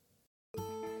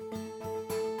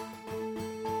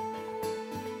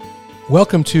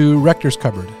Welcome to Rector's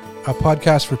Cupboard, a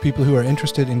podcast for people who are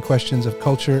interested in questions of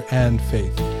culture and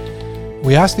faith.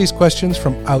 We ask these questions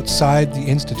from outside the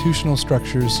institutional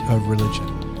structures of religion.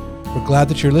 We're glad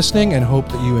that you're listening and hope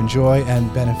that you enjoy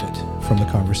and benefit from the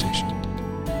conversation.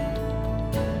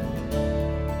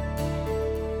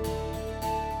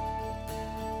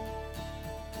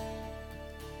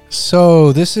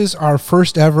 So this is our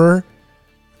first ever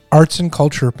arts and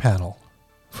culture panel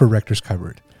for Rector's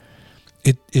Cupboard.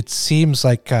 It seems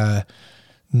like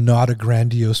not a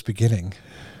grandiose beginning.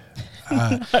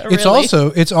 It's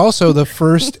also the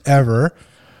first ever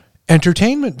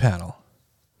entertainment panel.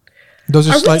 Those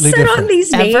are slightly different. On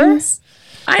these names?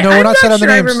 No, we're not set on the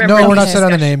names. No, we're not set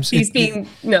on the names.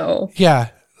 Yeah,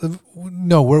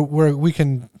 no, we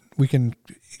can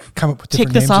come up with different names. Take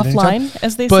this offline,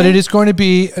 as they say. But it is going to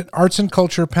be an arts and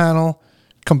culture panel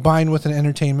combined with an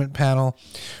entertainment panel.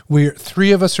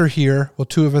 Three of us are here. Well,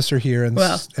 two of us are here, and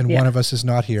one of us is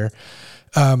not here.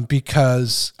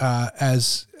 Because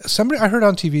as somebody I heard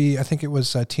on TV, I think it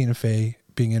was Tina Fey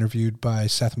being interviewed by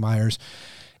Seth Meyers,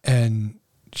 and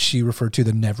she referred to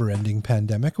the never-ending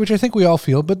pandemic, which I think we all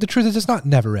feel, but the truth is it's not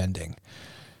never-ending.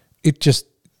 It just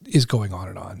is going on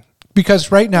and on.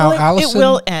 Because right now, Allison... It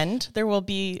will end. There will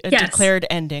be a declared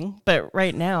ending, but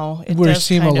right now, we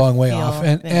seem a long way off.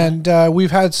 And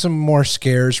we've had some more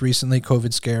scares recently,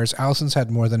 COVID scares. Allison's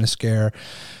had more than a scare.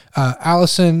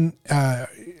 Allison...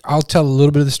 I'll tell a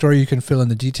little bit of the story. You can fill in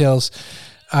the details.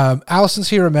 Allison's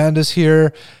here. Amanda's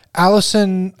here.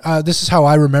 Allison, this is how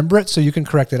I remember it, so you can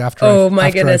correct it after. Oh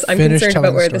my goodness, I'm concerned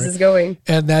about where this is going.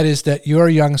 And that is that your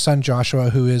young son Joshua,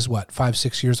 who is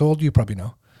 5-6 years old, you probably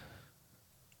know.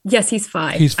 Yes, he's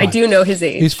 5. I do know his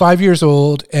age. He's 5 years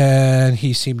old, and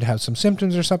he seemed to have some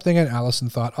symptoms or something. And Allison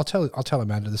thought, I'll tell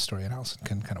Amanda the story, and Allison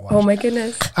can kind of watch. Oh my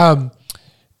goodness.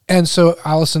 And so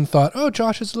Allison thought,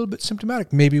 Josh is a little bit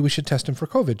symptomatic. Maybe we should test him for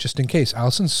COVID just in case.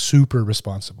 Allison's super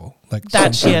responsible.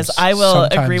 That she is. I will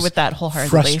agree with that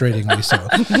wholeheartedly. Frustratingly so.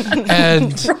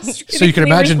 And so you can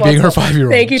imagine being her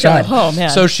 5-year-old. Thank you, child. Oh, man.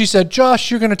 So she said, Josh,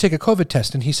 you're going to take a COVID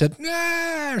test. And he said,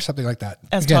 nah, or something like that.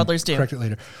 As toddlers do. Correct it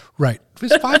later. Right.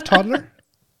 Is 5 toddler?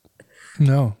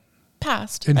 No.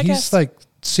 Past. And I he's guess. like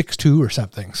 6'2" or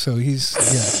something. So he's,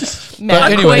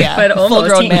 but anyway, but almost.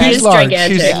 Full-grown man. He's large.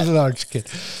 Gigantic. He's a large kid.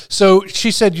 So she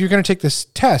said, you're going to take this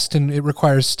test and it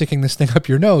requires sticking this thing up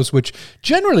your nose, which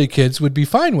generally kids would be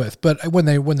fine with. But when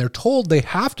they're told they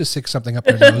have to stick something up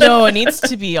their nose. No, it needs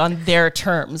to be on their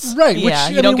terms. Right. Yeah,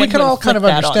 which we can all kind of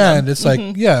understand. It's like,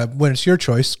 when it's your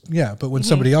choice. Yeah. But when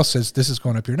somebody else says this is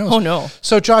going up your nose. Oh, no.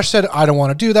 So Josh said, I don't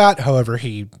want to do that. However,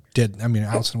 he did. I mean,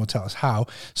 Allison will tell us how.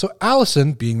 So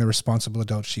Allison, being the responsible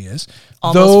adult she is,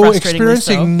 though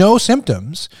experiencing no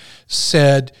symptoms,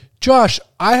 said, Josh,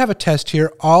 I have a test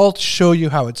here. I'll show you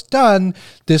how it's done.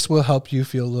 This will help you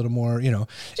feel a little more,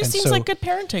 Just seems like good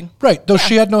parenting. Right. Though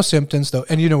she had no symptoms, though.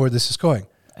 And you know where this is going.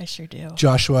 I sure do.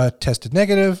 Joshua tested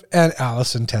negative and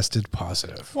Allison tested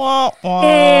positive. Wah,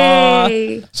 wah.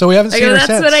 Hey. So we haven't seen her since.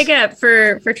 That's what I get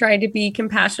for trying to be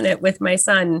compassionate with my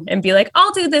son and be like,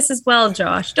 I'll do this as well,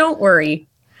 Josh. Don't worry.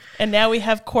 And now we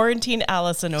have quarantine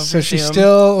Allison over Zoom. So she's still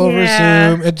over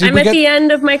Zoom. I'm at the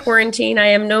end of my quarantine. I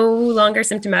am no longer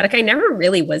symptomatic. I never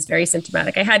really was very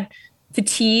symptomatic. I had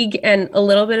fatigue and a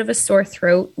little bit of a sore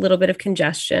throat, a little bit of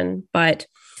congestion. But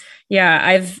yeah,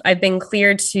 I've been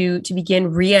cleared to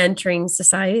begin re-entering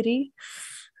society.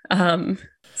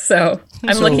 So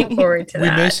I'm looking forward to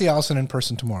that. We may see Allison in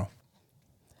person tomorrow.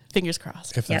 Fingers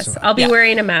crossed. If that's all right. I'll be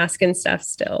wearing a mask and stuff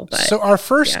still. But so our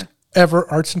first ever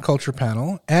arts and culture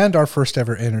panel and our first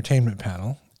ever entertainment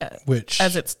panel, which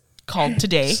as it's called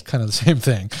today, is kind of the same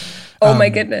thing. Oh my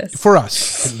goodness. For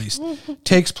us, at least,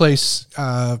 takes place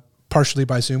partially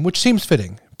by Zoom, which seems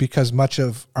fitting because much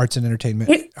of arts and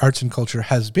entertainment, arts and culture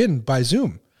has been by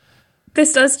Zoom.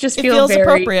 This does just feel feels very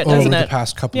appropriate, doesn't it? Over the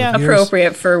past couple of years.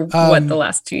 Appropriate for what the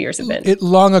last 2 years have been. It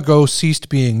long ago ceased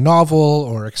being novel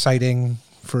or exciting.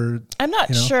 I'm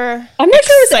not sure. I'm not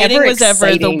sure exciting was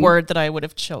ever the word that I would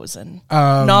have chosen.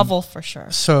 Novel for sure.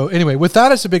 So anyway, with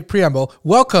that as a big preamble,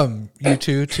 welcome you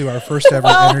two to our first ever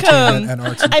entertainment and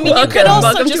arts and culture. You could also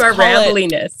welcome just to our call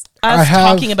rambliness. Us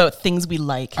talking about things we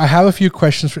like. I have a few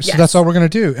questions so that's all we're going to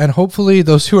do. And hopefully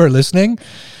those who are listening,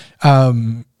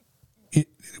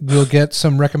 we'll get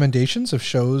some recommendations of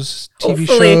shows, TV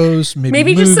shows,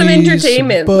 maybe movies, just some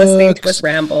entertainment some books, listening to us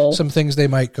ramble. Some things they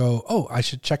might go, oh, I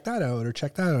should check that out or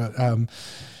check that out.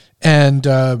 And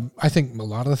I think a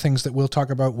lot of the things that we'll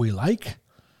talk about we like.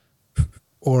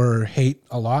 or hate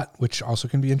a lot, which also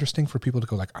can be interesting for people to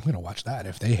go like, I'm going to watch that.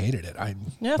 If they hated it, I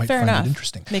might find it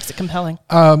interesting. Makes it compelling.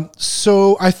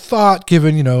 So I thought,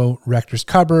 given, Rector's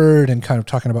Cupboard and kind of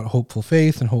talking about hopeful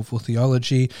faith and hopeful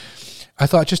theology, I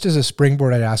thought just as a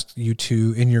springboard, I'd ask you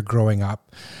two, in your growing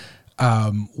up,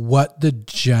 what the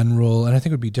general, and I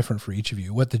think it would be different for each of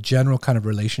you, what the general kind of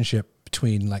relationship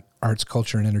between like arts,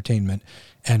 culture, and entertainment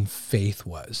and faith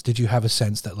was. Did you have a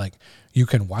sense that like you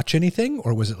can watch anything,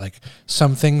 or was it like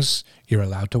some things you're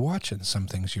allowed to watch and some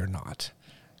things you're not?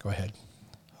 Go ahead.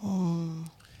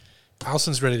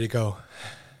 Allison's ready to go.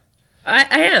 I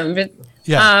am, but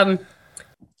yeah.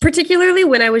 Particularly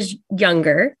when I was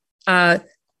younger,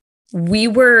 we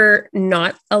were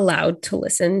not allowed to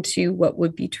listen to what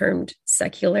would be termed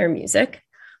secular music.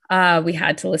 We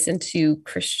had to listen to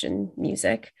Christian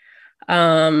music.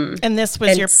 And this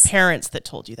was your parents that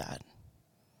told you that?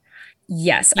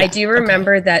 Yes, yeah, I do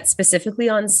remember that specifically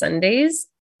on Sundays,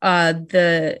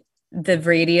 the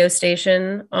radio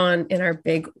station in our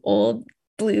big old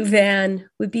blue van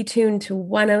would be tuned to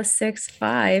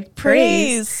 106.5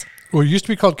 Praise. Well, it used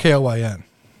to be called KLYN.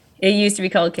 It used to be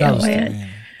called KLYN.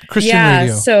 Christian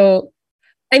radio. So,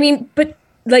 I mean, but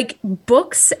like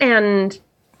books and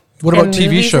what about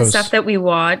TV shows? And stuff that we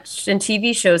watched and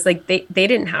TV shows, like they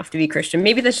didn't have to be Christian.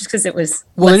 Maybe that's just because it was.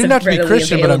 Well, they didn't have to be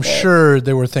Christian, but I'm sure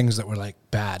there were things that were like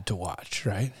bad to watch,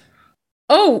 right?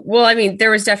 Oh, well, I mean,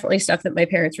 there was definitely stuff that my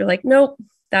parents were like, nope,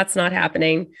 that's not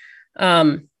happening.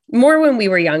 More when we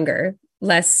were younger,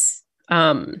 less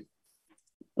so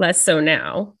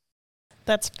now.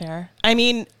 That's fair. I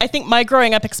mean, I think my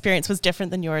growing up experience was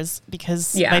different than yours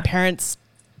because my parents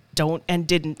don't and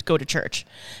didn't go to church.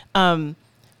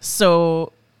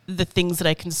 So the things that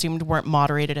I consumed weren't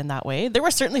moderated in that way. There were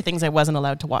certainly things I wasn't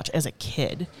allowed to watch as a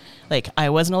kid. Like I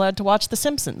wasn't allowed to watch The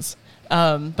Simpsons.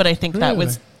 But I think that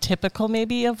was typical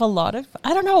maybe of a lot of,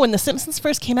 I don't know, when The Simpsons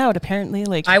first came out, apparently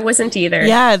like. I wasn't either.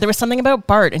 Yeah, there was something about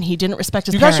Bart and he didn't respect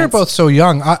his parents. You guys are both so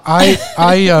young. I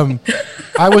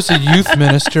was a youth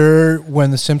minister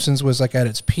when The Simpsons was like at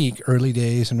its peak, early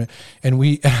days. And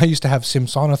I used to have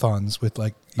Simpsonathons with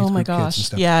like youth group kids and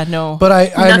stuff. Yeah, no. But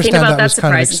I understand that was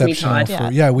kind of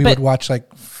exceptional. We would watch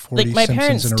like 40 like my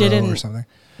Simpsons in a row or something.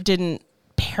 Didn't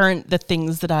parent the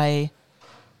things that I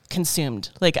consumed.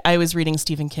 Like I was reading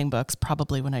Stephen King books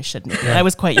probably when I shouldn't have. I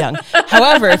was quite young.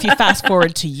 However, if you fast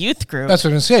forward to youth group. That's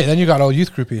what I was going to say. Then you got all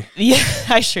youth groupy. Yeah,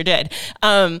 I sure did.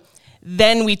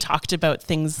 Then we talked about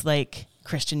things like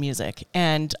Christian music.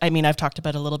 And I mean, I've talked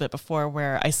about a little bit before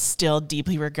where I still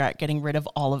deeply regret getting rid of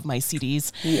all of my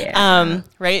CDs. Yeah.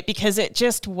 Right? Because it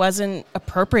just wasn't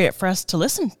appropriate for us to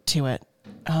listen to it.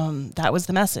 That was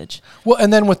the message. Well,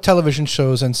 and then with television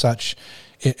shows and such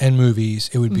and movies,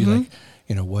 it would be like,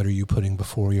 what are you putting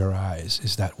before your eyes?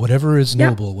 Is that whatever is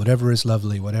noble, whatever is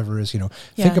lovely, whatever is,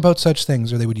 think about such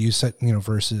things, or they would use,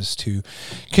 verses to.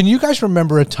 Can you guys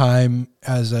remember a time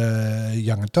as a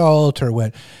young adult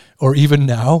or even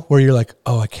now where you're like,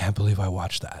 oh, I can't believe I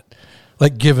watched that?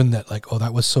 Like, given that, like, oh,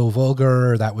 that was so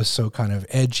vulgar, or that was so kind of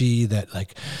edgy that,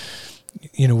 like,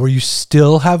 where you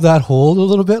still have that hold a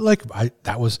little bit, like,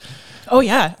 that was. Oh,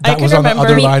 yeah. That was on the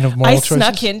other line of moral choices. I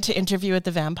snuck in to Interview with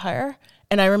the Vampire.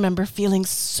 And I remember feeling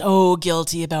so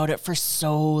guilty about it for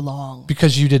so long.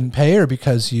 Because you didn't pay, or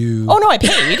because you? Oh no, I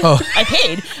paid. I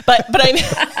paid, but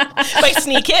by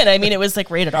sneak in, I mean it was like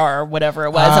rated R or whatever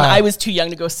it was, and I was too young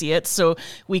to go see it. So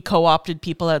we co-opted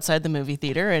people outside the movie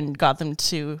theater and got them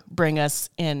to bring us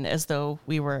in as though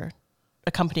we were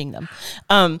accompanying them.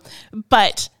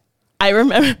 But I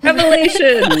remember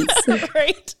revelations,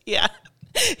 right? Yeah.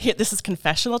 This is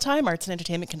confessional time, arts and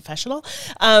entertainment confessional.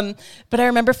 But I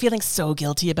remember feeling so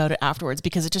guilty about it afterwards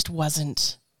because it just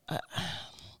wasn't, I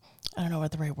don't know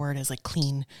what the right word is, like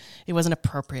clean. It wasn't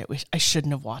appropriate. I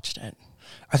shouldn't have watched it.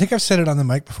 I think I've said it on the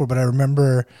mic before, but I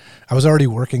remember I was already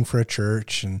working for a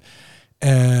church and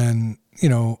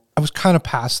I was kind of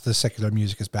past the secular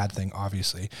music is bad thing,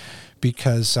 obviously,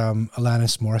 because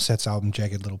Alanis Morissette's album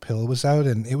Jagged Little Pill was out,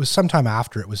 and it was sometime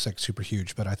after it was like super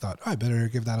huge, but I thought, I better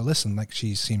give that a listen. Like,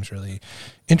 she seems really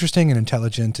interesting and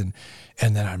intelligent, and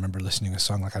then I remember listening to a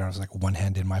song, like, I don't know, it was like One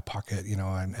Hand in My Pocket,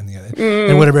 and the other,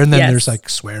 and whatever, and then there's like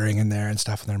swearing in there and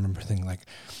stuff, and I remember thinking like,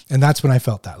 and that's when I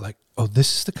felt that, like, oh,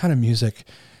 this is the kind of music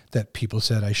that people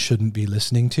said I shouldn't be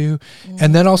listening to,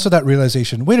 and then also that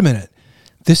realization, wait a minute,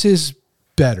 this is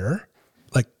better,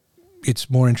 like, it's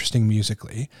more interesting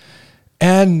musically,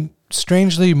 and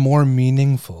strangely more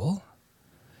meaningful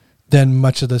than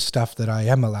much of the stuff that I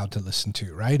am allowed to listen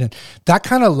to, right? And that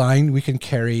kind of line we can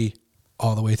carry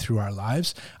all the way through our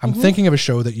lives. I'm thinking of a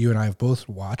show that you and I have both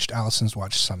watched. Allison's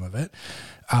watched some of it.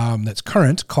 That's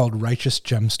current, called Righteous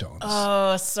Gemstones.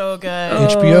 Oh, so good.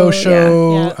 HBO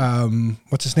show. Yeah.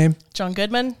 What's his name? John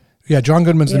Goodman. Yeah, John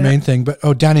Goodman's the main thing, but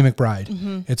Danny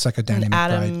McBride. It's like a Danny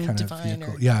Adam McBride kind Devine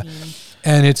of vehicle.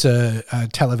 And it's a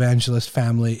televangelist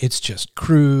family. It's just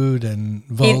crude and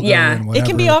vulgar and whatever. It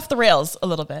can be off the rails a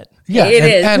little bit. Yeah, it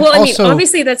is. Well, I mean,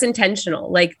 obviously that's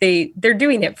intentional. Like they're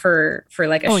doing it for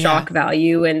like a shock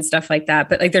value and stuff like that.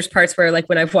 But like there's parts where like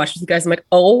when I've watched these guys, I'm like,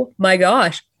 oh my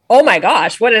gosh,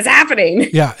 what is happening?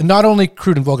 Yeah, and not only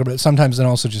crude and vulgar, but sometimes then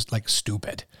also just like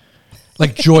stupid,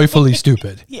 like joyfully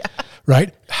stupid. Yeah.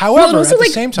 Right. However, also at the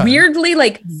like same time, weirdly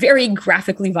like very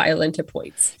graphically violent at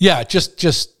points. Yeah,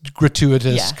 just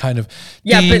gratuitous kind of.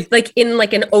 Yeah, but like in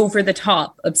like an over the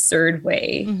top absurd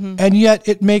way. And yet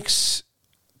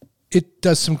it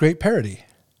does some great parody.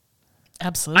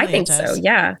 Absolutely. I think so.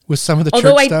 Yeah. With some of the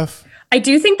church stuff. I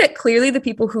do think that clearly the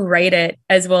people who write it,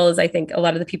 as well as I think a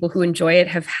lot of the people who enjoy it,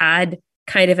 have had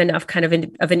kind of enough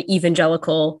of an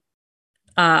evangelical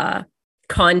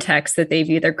context that they've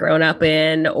either grown up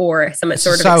in or some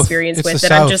sort of experience with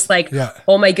that. I'm just like,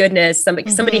 oh my goodness,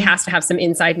 somebody has to have some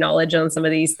inside knowledge on some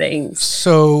of these things.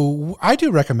 So I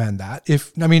do recommend that.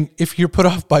 If you're put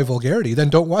off by vulgarity, then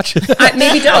don't watch it.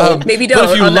 Maybe don't. But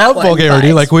if you love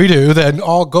vulgarity like we do, then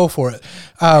I'll go for it.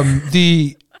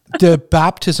 The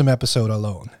baptism episode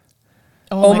alone.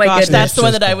 Oh my gosh, that's the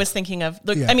one that I was thinking of.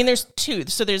 Look, I mean, there's two.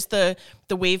 So there's the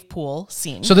wave pool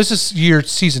scene. So this is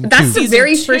season 2. That's the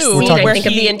very first scene I think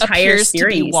of the entire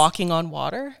series. To be walking on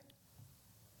water.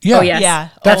 Yeah, oh, yes. Yeah.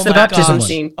 That's the baptism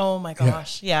scene. Oh my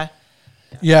gosh, yeah.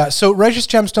 So Righteous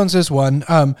Gemstones is one.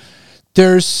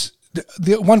 There's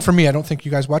the one for me. I don't think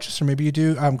you guys watch this, or maybe you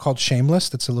do. Called Shameless.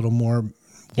 That's a little more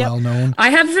well known. I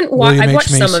haven't watched. I've watched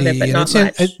some of it, but not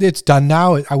much. It's done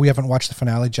now. We haven't watched the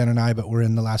finale, Jen and I, but we're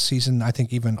in the last season. I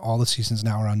think even all the seasons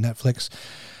now are on Netflix.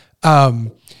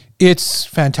 It's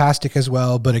fantastic as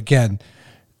well, but again,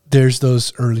 there's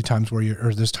those early times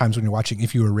there's times when you're watching,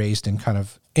 if you were raised in kind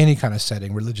of any kind of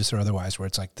setting, religious or otherwise, where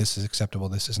it's like, this is acceptable,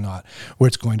 this is not, where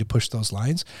it's going to push those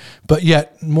lines, but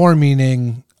yet more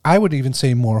meaning, I would even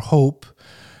say more hope,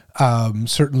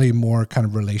 certainly more kind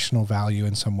of relational value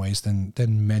in some ways than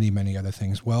many, many other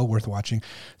things. Well worth watching.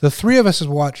 The three of us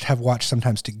have watched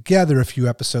sometimes together a few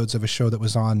episodes of a show that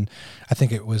was on, I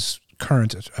think it was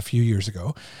current a few years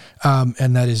ago,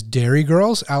 and that is Dairy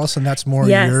Girls. Allison, that's more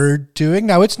you're doing.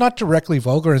 Now, it's not directly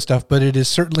vulgar and stuff, but it is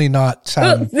certainly not.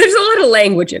 There's a lot of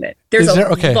language in it. There's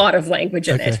a lot of language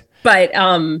in it. But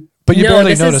you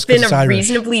barely this notice has been a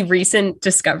reasonably recent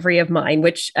discovery of mine,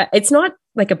 which it's not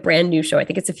like a brand new show. I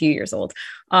think it's a few years old.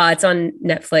 It's on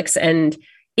Netflix, and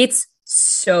it's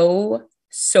so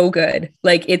good.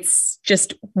 Like, it's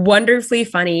just wonderfully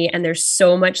funny, and there's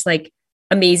so much like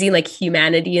amazing like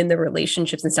humanity in the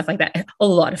relationships and stuff like that. A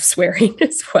lot of swearing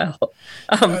as well.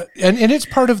 And it's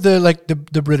part of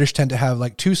the British tend to have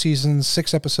like 2 seasons,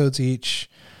 6 episodes each.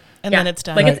 And then it's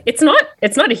done. Like it's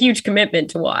not a huge commitment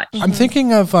to watch. I'm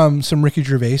thinking of some Ricky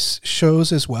Gervais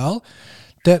shows as well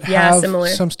that have similar.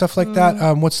 Some stuff like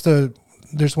that.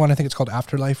 There's one, I think it's called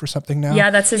Afterlife or something now. Yeah,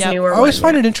 that's his newer one. I always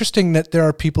find it interesting that there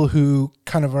are people who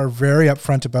kind of are very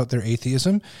upfront about their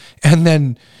atheism and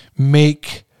then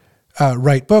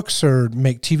write books or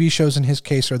make TV shows in his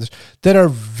case, or this, that are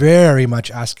very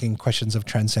much asking questions of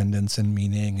transcendence and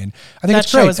meaning. And I think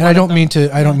it's great. And I don't mean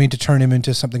to turn him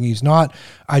into something he's not.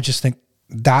 I just think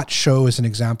that show is an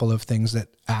example of things that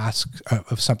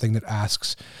something that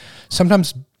asks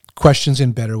sometimes questions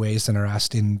in better ways than are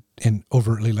asked in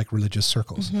overtly like religious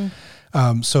circles.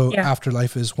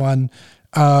 Afterlife is one.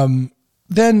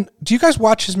 Then do you guys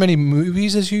watch as many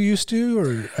movies as you used to?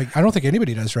 Or I don't think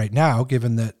anybody does right now,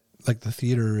 given that like the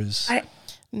theater is.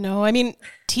 No, I mean,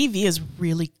 TV is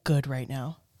really good right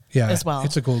now. Yeah, as well.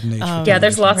 It's a golden age.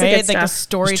 There's lots of good stuff. Like the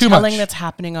storytelling that's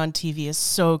happening on TV is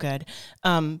so good.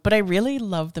 But I really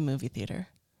love the movie theater.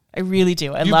 I really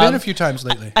do. You've been a few times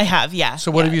lately. I have, yeah. So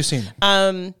what have you seen?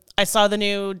 I saw the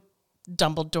new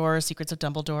Dumbledore, Secrets of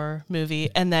Dumbledore movie,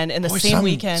 and then in the same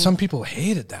weekend, some people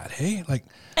hated that. Hey, like,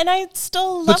 and I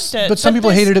still loved it. But some people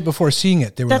hated it before seeing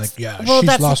it. They were like, "Yeah,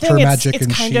 she's lost her magic," it's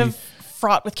kind of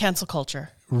fraught with cancel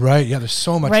culture. Right. Yeah. There's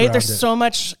so much. Right. There's so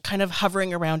much kind of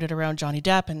hovering around Johnny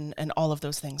Depp and all of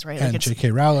those things. Right. And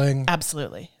J.K. Rowling.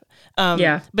 Absolutely.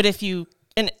 But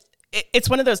it's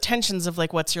one of those tensions of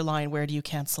like, what's your line? Where do you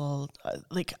cancel?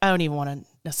 Like, I don't even want to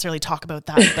necessarily talk about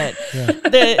that,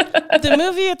 but the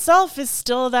movie itself is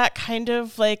still that kind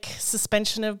of like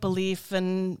suspension of belief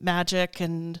and magic.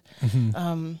 And,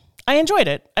 I enjoyed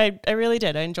it. I really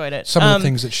did. I enjoyed it. Some of the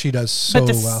things that she does so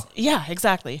well. Yeah,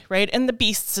 exactly. Right. And the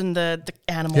beasts and the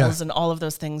animals and all of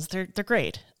those things, they're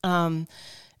great. And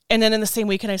then in the same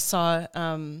weekend I saw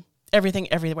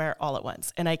Everything Everywhere All at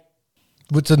Once. And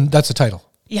that's the title.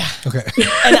 Yeah. Okay.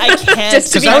 And I can't.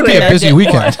 Just because that would be a busy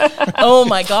weekend. Oh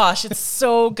my gosh, it's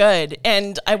so good.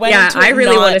 And I went into it I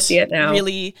really want to see it now.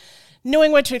 Really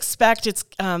knowing what to expect. It's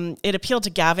it appealed to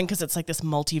Gavin because it's like this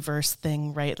multiverse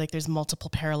thing, right? Like there's multiple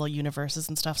parallel universes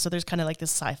and stuff. So there's kind of like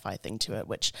this sci-fi thing to it,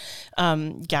 which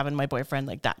Gavin, my boyfriend,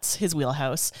 like that's his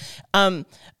wheelhouse.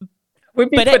 We'd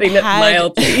be putting it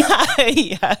mildly.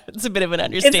 Yeah, it's a bit of an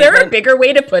understatement. Is there a bigger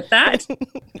way to put that?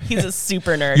 He's a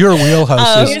super nerd. Your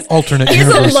wheelhouse is alternate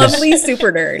universes. He's a lovely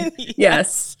super nerd.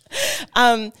 Yes.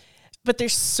 But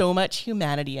there's so much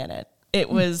humanity in it. It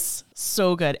was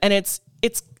so good. And it's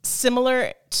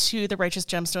similar to The Righteous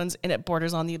Gemstones, and it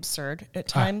borders on the absurd at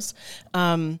times.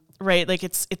 Right? Like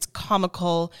it's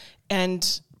comical,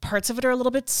 and parts of it are a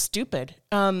little bit stupid.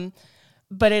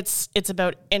 But it's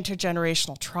about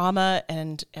intergenerational trauma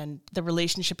and the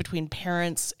relationship between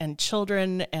parents and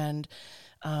children and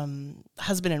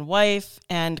husband and wife,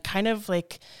 and kind of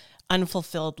like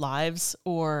unfulfilled lives,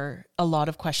 or a lot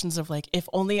of questions of like, if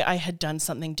only I had done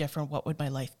something different, what would my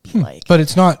life be like? But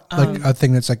it's not like a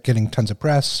thing that's like getting tons of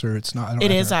press, or it's not.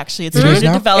 It is actually. It's starting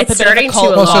to develop it's a bit of a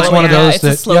cult. Also, it's one of those it's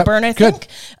a slow burn, I good.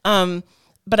 think.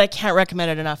 But I can't recommend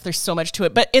it enough. There's so much to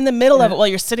it. But in the middle of it, while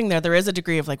you're sitting there is a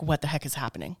degree of like, what the heck is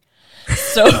happening?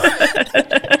 So,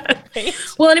 right?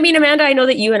 Well, and I mean, Amanda, I know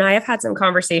that you and I have had some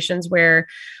conversations where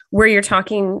you're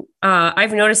talking,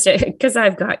 I've noticed it because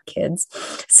I've got kids.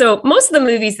 So most of the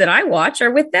movies that I watch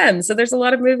are with them. So there's a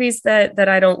lot of movies that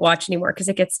I don't watch anymore because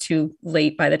it gets too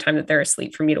late by the time that they're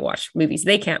asleep for me to watch movies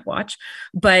they can't watch.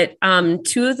 But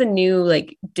two of the new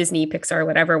like Disney, Pixar,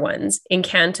 whatever ones,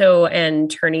 Encanto and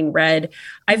Turning Red,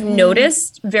 I've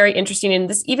noticed very interesting. And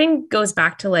this even goes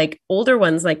back to like older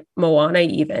ones like Moana,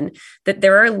 even that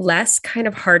there are less kind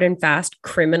of hard and fast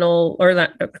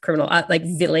like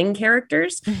villain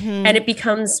characters. And it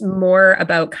becomes more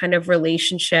about kind of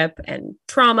relationship and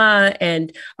trauma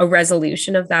and a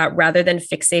resolution of that, rather than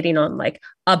fixating on like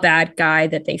a bad guy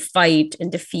that they fight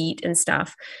and defeat and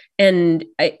stuff. And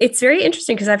it's very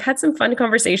interesting because I've had some fun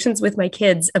conversations with my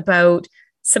kids about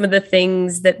some of the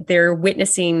things that they're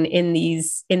witnessing in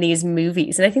these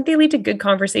movies. And I think they lead to good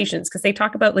conversations because they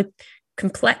talk about like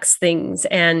complex things,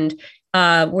 and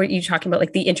were you talking about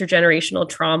like the intergenerational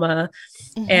trauma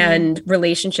and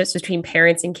relationships between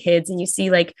parents and kids, and you see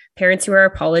like parents who are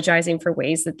apologizing for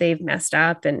ways that they've messed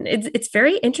up, and it's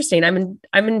very interesting.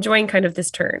 I'm enjoying kind of this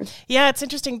turn. Yeah, it's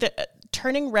interesting that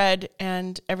Turning Red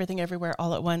and Everything Everywhere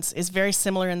All at Once is very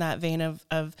similar in that vein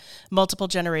of multiple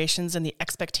generations and the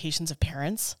expectations of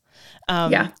parents.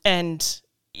 And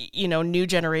you know, new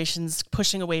generations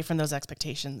pushing away from those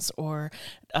expectations, or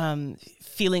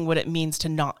feeling what it means to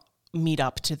not meet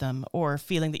up to them, or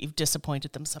feeling that you've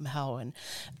disappointed them somehow. And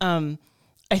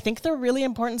I think they're really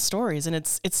important stories, and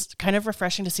it's kind of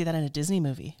refreshing to see that in a Disney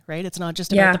movie, right? It's not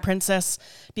just about the princess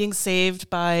being saved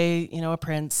by, you know, a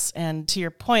prince. And to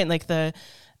your point, like the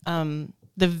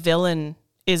villain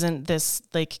isn't this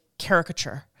like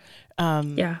caricature.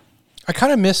 I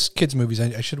kind of miss kids' movies.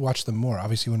 I should watch them more.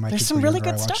 Obviously, when my There's kids some were really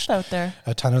younger, good stuff out there.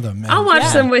 A ton of them. I'll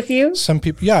watch them with you. Some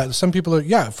people are,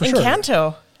 for sure.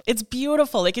 Encanto. It's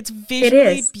beautiful. Like it's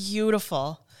visually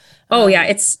beautiful. Oh yeah,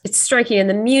 it's striking, and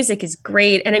the music is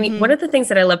great. And I mean, one of the things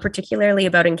that I love particularly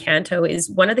about Encanto is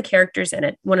one of the characters in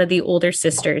it, one of the older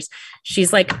sisters.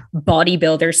 She's like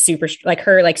bodybuilder, super like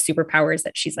her like superpowers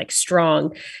that she's like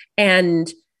strong,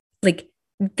 and like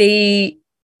the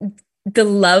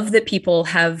love that people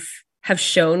have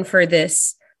shown for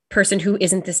this person who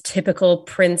isn't this typical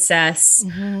princess,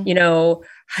 you know,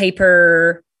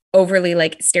 hyper overly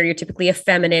like stereotypically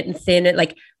effeminate and thin,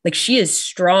 like she is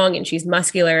strong and she's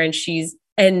muscular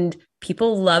and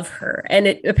people love her. And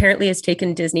it apparently has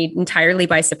taken Disney entirely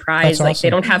by surprise. That's awesome. They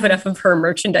don't have enough of her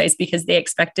merchandise because they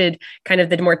expected kind of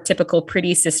the more typical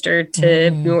pretty sister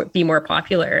to be more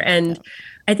popular. And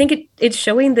I think it's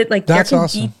showing that like that's there can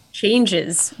awesome. be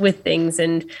changes with things,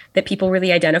 and that people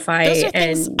really identify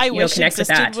and I wish connect with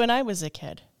that. when I was a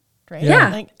kid. Right? Yeah.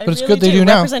 Like, but it's good they do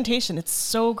now. Representation. It's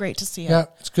so great to see it. Yeah,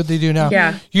 it's good they do now.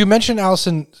 Yeah. You mentioned,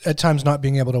 Allison, at times not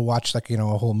being able to watch like, you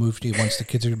know, a whole movie once the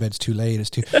kids are in bed. It's too late.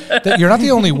 You're not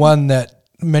the only one that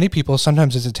many people,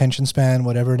 sometimes it's attention span,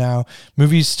 whatever now,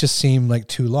 movies just seem like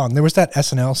too long. There was that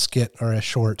SNL skit or a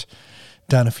short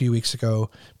done a few weeks ago.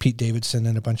 Pete Davidson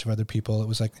and a bunch of other people. It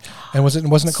was like, and wasn't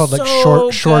it called like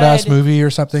short ass movie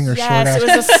or something, or short ass?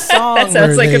 It was a song. That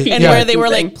sounds like a Pete and where they were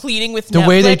like pleading with the Netflix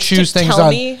way they choose things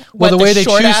on. Well, the way they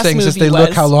choose things is they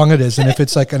look how long it is, and if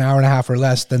it's like an hour and a half or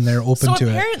less, then they're open to it. So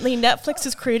apparently, Netflix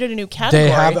has created a new category. They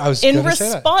have. I was in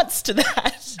response to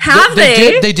that. Have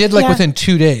they? They did like within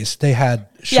 2 days. They had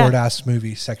short ass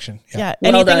movie section. Yeah,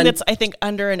 anything that's I think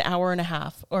under an hour and a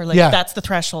half, or like that's the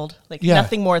threshold. Like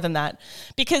nothing more than that,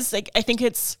 because like I think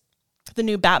it's the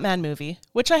new Batman movie,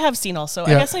 which I have seen also.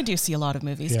 I guess I do see a lot of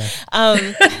movies.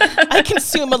 I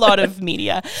consume a lot of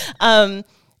media.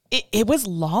 It was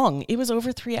long. It was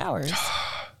over 3 hours.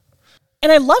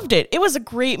 And I loved it. It was a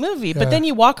great movie. But then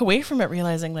you walk away from it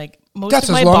realizing like most of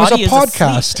my body is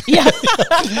podcast.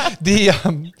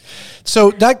 Yeah.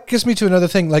 So that gets me to another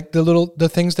thing, like the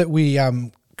things that we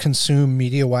consume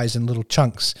media wise in little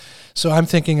chunks. So I'm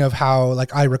thinking of how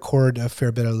like I record a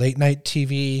fair bit of late night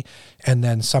TV and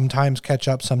then sometimes catch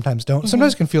up, sometimes don't.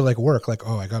 Sometimes it can feel like work, like,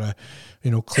 oh, I gotta,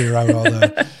 clear out all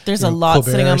the there's a lot Colbert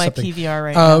sitting on my PVR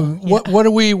right now.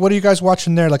 What are you guys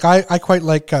watching there? Like I quite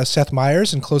like Seth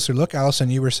Meyers and Closer Look. Allison,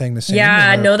 you were saying the same.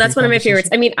 Yeah, no, that's one of my favorites.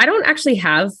 I mean, I don't actually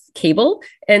have cable,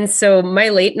 and so my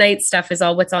late night stuff is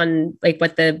all what's on, like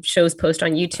what the shows post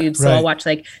on YouTube. So I'll watch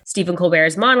like Stephen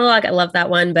Colbert's monologue. I love that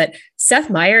one. But Seth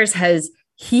Meyers has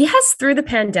through the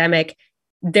pandemic,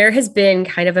 there has been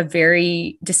kind of a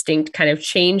very distinct kind of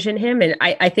change in him. And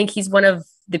I think he's one of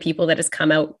the people that has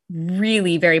come out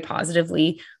really very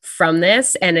positively from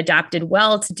this and adapted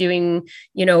well to doing,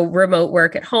 remote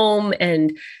work at home.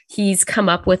 And he's come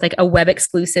up with like a web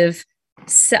exclusive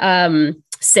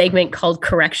segment called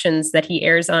Corrections that he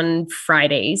airs on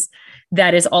Fridays.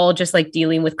 That is all just like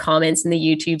dealing with comments in the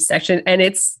YouTube section. And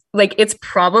it's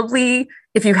probably,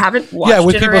 if you haven't watched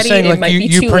with it people already, saying it might be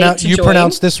too late to you join.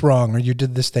 pronounced this wrong, or you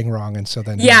did this thing wrong, and so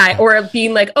then or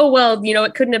being like, oh well,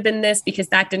 it couldn't have been this because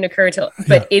that didn't occur until.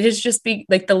 But it is just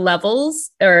like the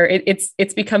levels, or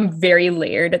it's become very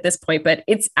layered at this point. But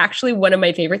it's actually one of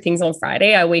my favorite things on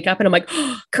Friday. I wake up and I'm like,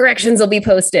 Corrections will be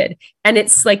posted, and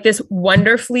it's like this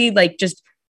wonderfully like just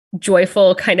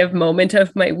joyful kind of moment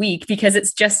of my week, because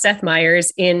it's just Seth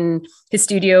Meyers in his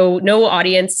studio, no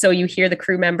audience, so you hear the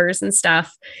crew members and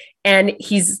stuff. And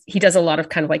he does a lot of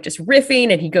kind of like just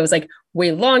riffing, and he goes like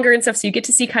way longer and stuff. So you get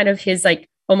to see kind of his like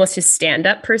almost his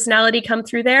stand-up personality come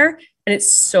through there. And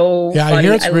it's so funny. I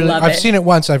hear it's love I've seen it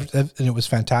once and it was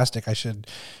fantastic. I should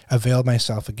avail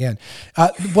myself again.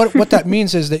 What that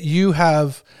means is that you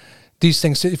have these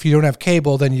things. If you don't have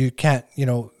cable, then you can't,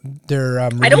 they're I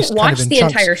don't watch the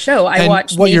entire show. I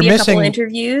watch maybe a couple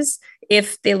interviews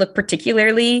if they look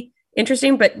particularly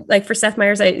interesting, but like for Seth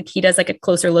Meyers, he does like a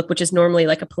Closer Look, which is normally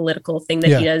like a political thing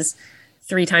that he does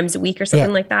 3 times a week or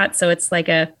something like that. So it's like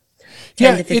a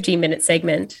 10 to 15 minute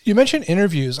segment. You mentioned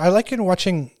interviews. I like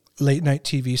watching late night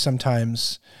TV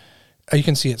sometimes. You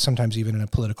can see it sometimes even in a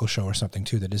political show or something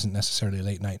too that isn't necessarily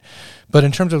late night. But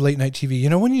in terms of late night TV,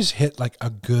 when you just hit like a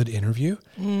good interview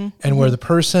and where the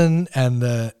person and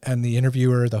the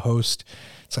interviewer, the host,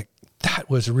 it's like, that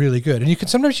was really good. And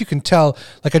sometimes you can tell,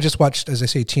 like I just watched, as I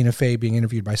say, Tina Fey being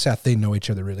interviewed by Seth. They know each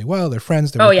other really well. They're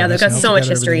friends. They've got so much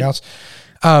history. Else.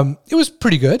 It was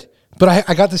pretty good, but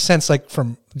I got the sense like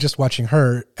from just watching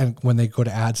her, and when they go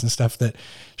to ads and stuff, that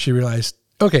she realized,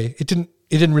 okay, it didn't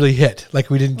really hit. Like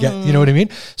we didn't get, you know what I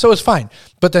mean? So it was fine.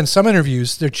 But then some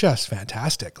interviews, they're just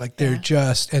fantastic. Like they're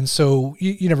just, and so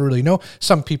you never really know.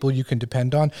 Some people you can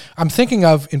depend on. I'm thinking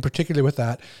of, in particular with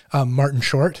that, Martin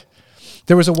Short.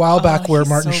 There was a while back where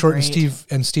Martin Short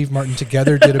and Steve Martin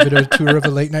together did a bit of a tour of the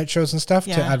late night shows and stuff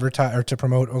to advertise or to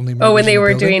promote Only Murders. Oh, when they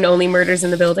were doing Only Murders in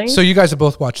the Building? So you guys have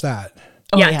both watched that.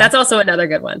 That's also another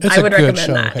good one. I would recommend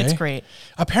show, that. Okay? It's great.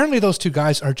 Apparently those two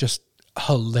guys are just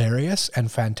hilarious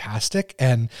and fantastic.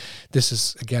 And this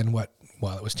is, again,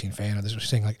 it was Tina Fey and others were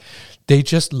saying, like, they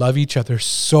just love each other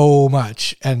so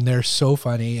much, and they're so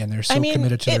funny, and they're so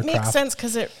committed to their craft. It makes sense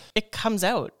because it comes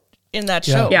out in that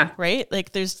show, right?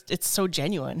 Like it's so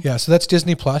genuine. Yeah, so that's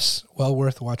Disney Plus, well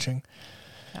worth watching.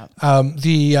 Yeah.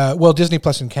 Disney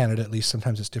Plus in Canada, at least,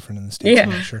 sometimes it's different in the States. Yeah,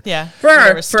 I'm not sure. Yeah. For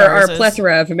our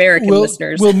plethora of American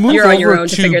listeners, we'll move you're over on your own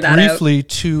to figure that briefly out.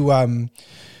 To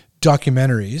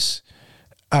documentaries.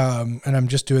 And I'm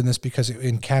just doing this because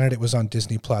in Canada it was on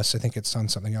Disney Plus. I think it's on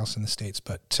something else in the States,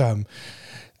 but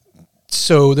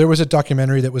so there was a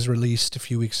documentary that was released a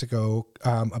few weeks ago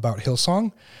about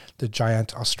Hillsong, the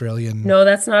giant Australian. No,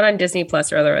 that's not on Disney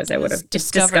Plus, or otherwise I would have.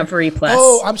 It's Discovery Plus.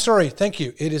 Oh, I'm sorry. Thank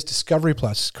you. It is Discovery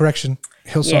Plus. Correction.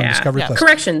 Hillsong Discovery Plus.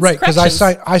 Corrections. Right, because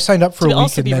I signed up for a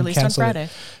week and then canceled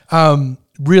it.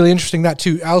 Really interesting that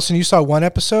too. Allison, you saw one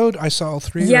episode. I saw all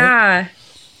 3. Yeah. Right?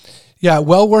 Yeah,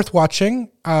 well worth watching.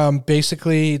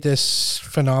 Basically, this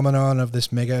phenomenon of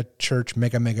this mega church,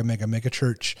 mega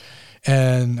church.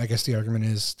 And I guess the argument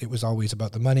is it was always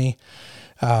about the money.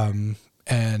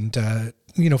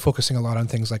 Focusing a lot on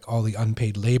things like all the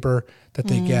unpaid labor that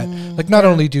they get. Like, not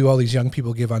only do all these young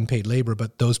people give unpaid labor,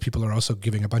 but those people are also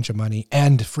giving a bunch of money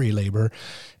and free labor,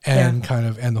 and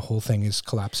and the whole thing is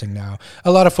collapsing now.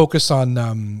 A lot of focus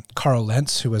on Carl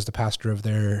Lentz, who was the pastor of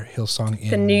their Hillsong in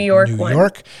the New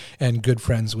York, and good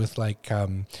friends with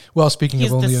speaking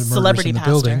He's of only the murders in the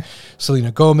building,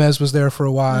 Selena Gomez was there for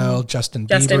a while. Justin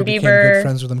Bieber became good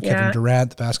friends with him. Kevin Durant,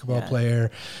 the basketball player,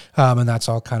 and that's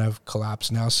all kind of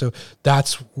collapsed now. So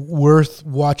that's worth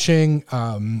watching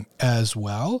as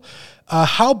well.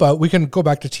 How about, we can go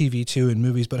back to TV too and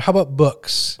movies, but how about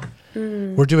books?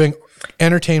 We're doing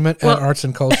entertainment and arts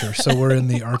and culture. So we're in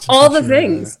the arts and all culture. The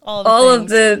things. All of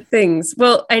the things.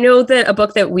 Well, I know that a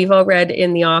book that we've all read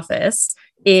in the office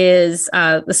is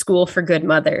The School for Good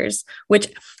Mothers, which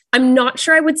I'm not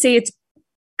sure I would say it's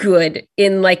good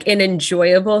in like an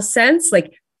enjoyable sense.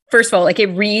 Like, first of all, like, it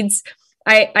reads,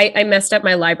 I messed up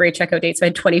my library checkout date, so I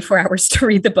had 24 hours to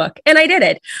read the book, and I did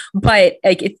it. But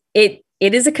like, it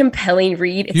is a compelling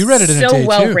read. It's you read it in so a day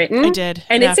well too. written. I did,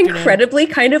 and it's incredibly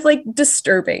kind of like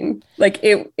disturbing. Like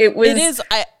it was. It is.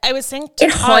 I was saying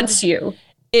it haunts you.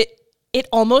 It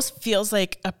almost feels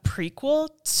like a prequel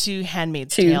to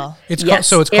Handmaid's Tale. It's yes,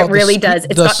 called, it really does.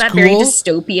 It's got that very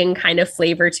dystopian kind of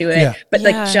flavor to it, but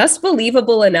like just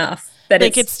believable enough that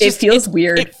like it feels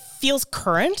weird. It feels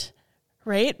current.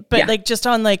 Right. But like just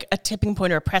on like a tipping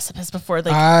point or a precipice bore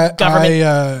like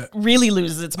government really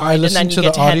loses its mind, and then you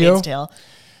get to Handmaid's Tale.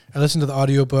 I listened to the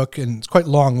audiobook, and it's quite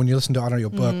long when you listen to an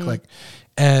audiobook,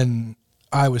 and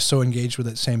I was so engaged with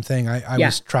it. Same thing. I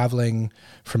was traveling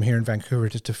from here in Vancouver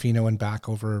to Tofino and back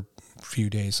over a few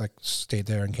days, like stayed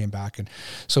there and came back. And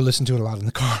so listened to it a lot in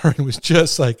the car, and was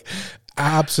just like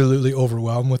absolutely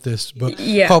overwhelmed with this book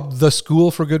called The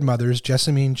School for Good Mothers,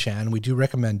 Jessamine Chan. We do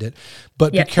recommend it,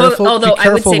 but be careful. Although be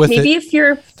careful I would say maybe if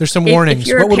you're there's some warnings. If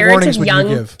you're what a parent warnings of would young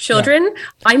you give? children,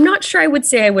 I'm not sure I would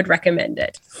say I would recommend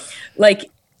it. Like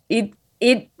it.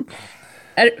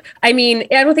 I mean,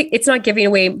 I don't think it's not giving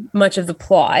away much of the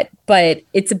plot, but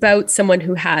it's about someone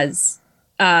who has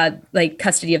like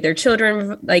custody of their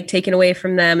children, like taken away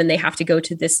from them, and they have to go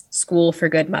to this school for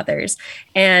good mothers.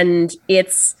 And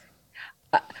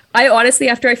I honestly,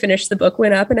 after I finished the book,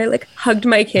 went up and I like hugged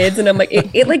my kids, and I'm like,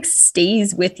 it like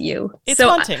stays with you. It's so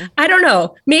haunting. I don't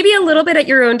know, maybe a little bit at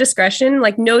your own discretion,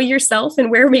 like know yourself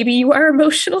and where maybe you are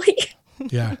emotionally.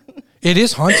 Yeah. It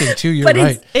is haunting too. You're but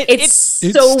right. It's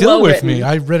so still well with written. me.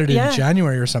 I read it in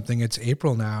January or something. It's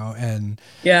April now, and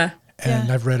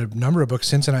I've read a number of books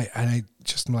since, and I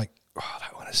just am like, oh,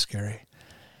 that one is scary.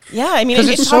 Yeah, I mean, because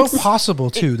it's so possible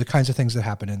too. The kinds of things that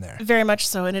happen in there, very much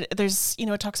so, and there's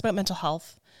it talks about mental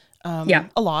health, a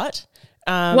lot.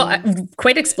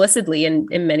 Quite explicitly in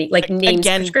many, like, names,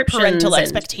 prescriptions, parental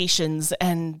expectations,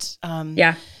 and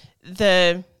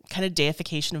the kind of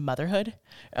deification of motherhood.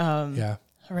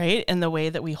 Right, and the way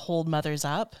that we hold mothers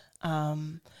up,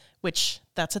 which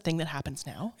that's a thing that happens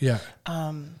now. Yeah.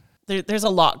 There's a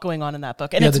lot going on in that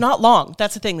book, and it's not long.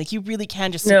 That's the thing. Like, you really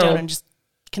can just sit down and just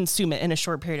consume it in a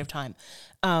short period of time.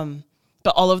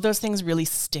 But all of those things really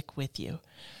stick with you.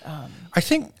 I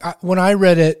think when I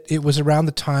read it, it was around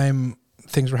the time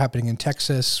things were happening in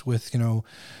Texas with,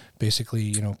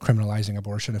 basically, criminalizing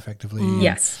abortion effectively.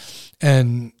 Yes.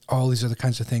 And all these other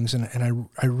kinds of things. And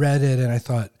I read it and I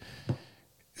thought,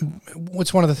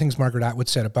 what's one of the things Margaret Atwood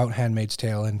said about Handmaid's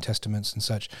Tale and Testaments and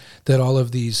such, that all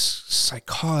of these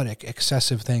psychotic,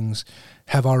 excessive things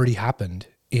have already happened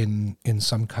in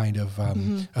some kind of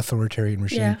authoritarian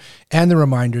regime. Yeah. And the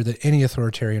reminder that any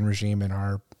authoritarian regime in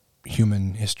our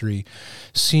human history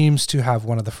seems to have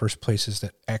one of the first places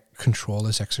that control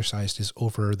is exercised is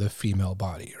over the female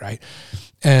body, right?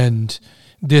 And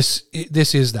this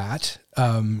is that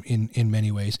in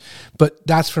many ways. But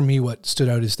that's, for me, what stood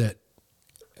out is that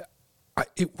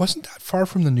it wasn't that far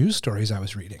from the news stories I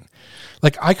was reading.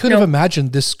 Like, I could have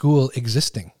imagined this school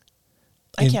existing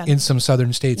in some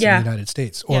southern states in the United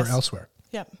States or elsewhere.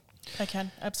 Yeah, I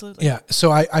can. Absolutely. Yeah.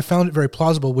 So I found it very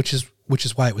plausible, which is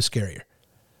why it was scarier.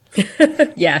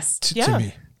 Yes. To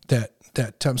me.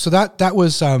 So that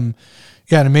was an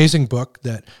amazing book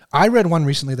that I read one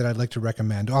recently that I'd like to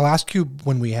recommend. I'll ask you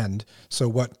when we end. So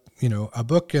what, a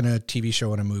book and a TV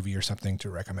show and a movie or something to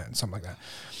recommend, something like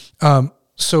that.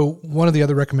 So one of the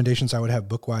other recommendations I would have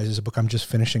book-wise is a book I'm just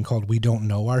finishing called We Don't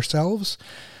Know Ourselves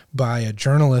by a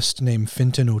journalist named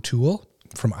Fintan O'Toole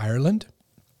from Ireland.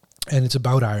 And it's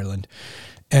about Ireland.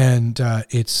 And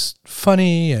it's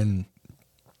funny and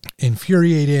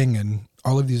infuriating and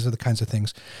all of these are the kinds of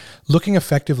things. Looking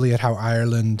effectively at how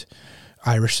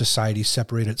Irish society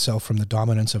separated itself from the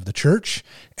dominance of the church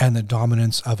and the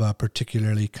dominance of a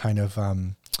particularly kind of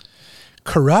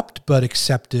corrupt but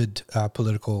accepted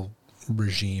political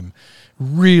regime.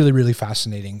 Really, really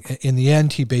fascinating. In the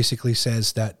end, he basically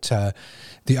says that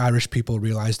the Irish people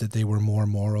realized that they were more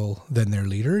moral than their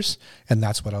leaders, and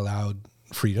that's what allowed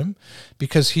freedom,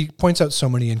 because he points out so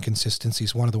many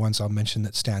inconsistencies. One of the ones I'll mention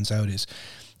that stands out is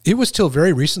it was till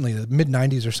very recently, the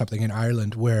mid-90s or something, in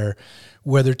Ireland, where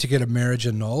whether to get a marriage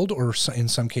annulled or in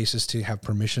some cases to have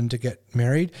permission to get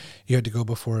married, you had to go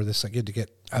before this, like you had to get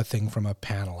a thing from a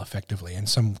panel effectively. In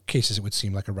some cases it would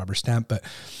seem like a rubber stamp, but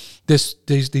this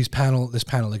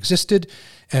panel existed,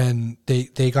 and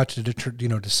they got to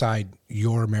decide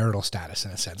your marital status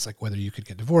in a sense, like whether you could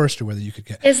get divorced or whether you could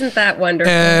get... Isn't that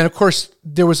wonderful? And of course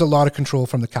there was a lot of control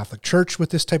from the Catholic Church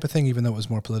with this type of thing, even though it was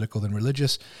more political than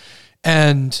religious.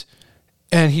 And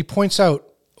he points out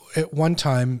at one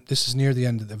time, this is near the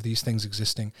end of these things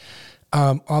existing,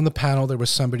 on the panel there was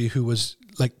somebody who was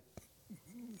like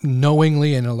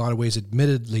knowingly and in a lot of ways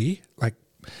admittedly like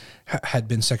had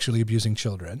been sexually abusing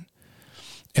children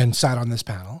and sat on this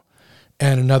panel.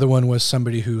 And another one was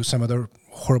somebody who, some other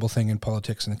horrible thing in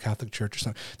politics in the Catholic Church or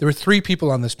something. There were 3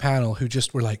 people on this panel who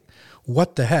just were like,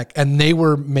 what the heck? And they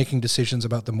were making decisions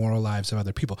about the moral lives of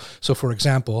other people. So for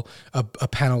example, a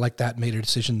panel like that made a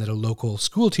decision that a local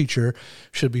school teacher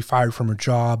should be fired from her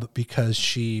job because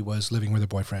she was living with her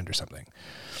boyfriend or something.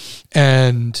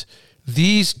 And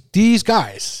these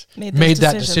guys made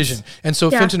that decision. And so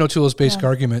Fintan O'Toole's basic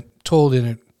argument, told in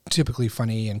a typically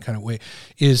funny and kind of way,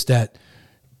 is that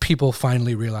people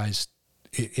finally realized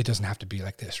it doesn't have to be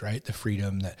like this, right? The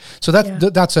freedom that, so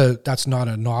that's not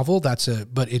a novel. But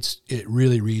it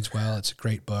really reads well. It's a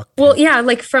great book. Well, yeah,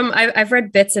 like I've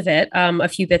read bits of it, a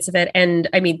few bits of it, and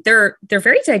I mean they're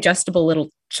very digestible little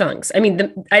chunks. I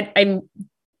mean, I'm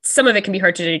some of it can be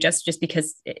hard to digest just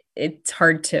because it's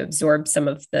hard to absorb some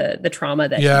of the trauma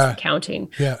that he's recounting.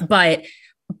 Yeah. But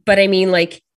I mean,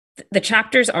 like the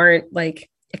chapters aren't like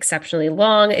exceptionally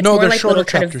long. It's more like little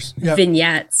chapters. Kind of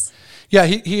vignettes. Yeah,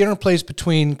 he interplays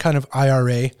between kind of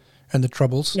IRA and the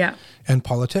Troubles and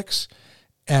politics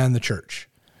and the church.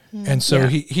 And so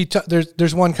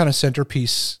there's one kind of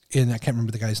centerpiece in, I can't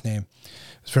remember the guy's name.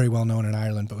 It was very well known in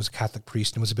Ireland, but was a Catholic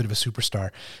priest and was a bit of a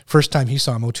superstar. First time he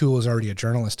saw him, O'Toole was already a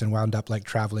journalist and wound up like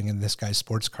traveling in this guy's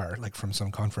sports car, like from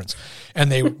some conference. And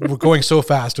they were going so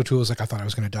fast, O'Toole was like, I thought I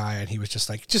was going to die. And he was just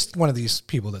like, just one of these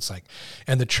people that's like,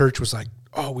 and the church was like,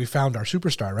 oh, we found our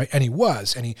superstar, right? And he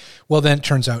was. Well, then it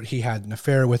turns out he had an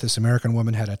affair with this American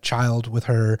woman, had a child with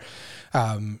her.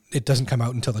 It doesn't come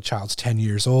out until the child's 10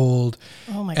 years old.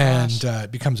 Oh my gosh. And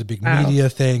it becomes a big media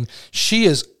thing. She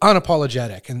is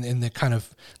unapologetic in the kind of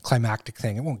climactic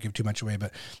thing. I won't give too much away,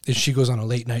 but she goes on a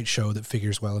late night show that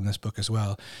figures well in this book as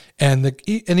well. And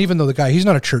even though the guy, he's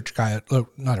not a church guy,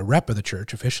 not a rep of the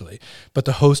church officially, but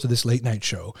the host of this late night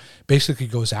show basically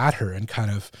goes at her and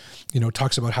kind of,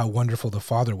 talks about how wonderful the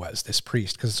father was, this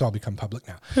priest, because it's all become public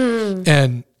now.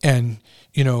 And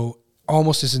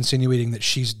almost is insinuating that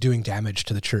she's doing damage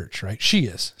to the church, right? She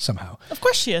is somehow. Of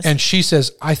course she is. And she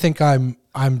says, I think I'm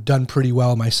done pretty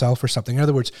well myself or something. In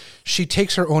other words, she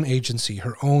takes her own agency,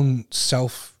 her own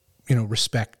self,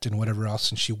 respect and whatever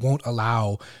else, and she won't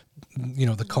allow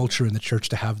the culture in the church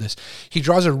to have this. He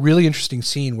draws a really interesting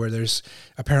scene where there's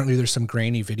some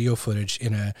grainy video footage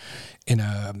in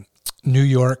a New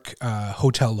York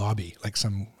hotel lobby, like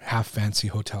some half fancy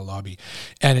hotel lobby,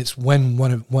 and it's when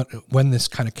this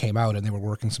kind of came out and they were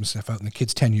working some stuff out, and the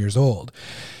kid's 10 years old,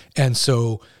 and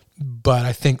so. But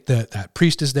I think that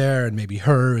priest is there, and maybe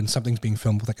her, and something's being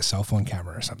filmed with like a cell phone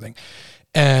camera or something,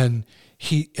 and.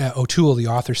 O'Toole, the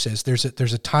author, says there's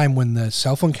a time when the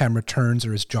cell phone camera turns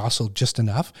or is jostled just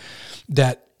enough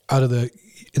that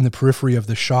in the periphery of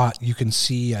the shot, you can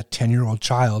see a 10-year-old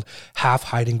child half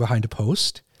hiding behind a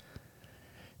post.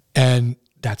 And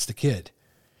that's the kid.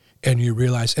 And you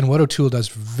realize, and what O'Toole does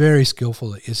very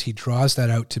skillfully is he draws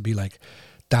that out to be like,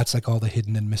 that's like all the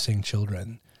hidden and missing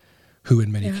children who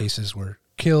in many cases were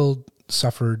killed,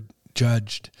 suffered,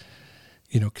 judged,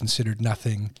 considered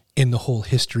nothing in the whole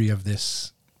history of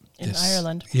this. In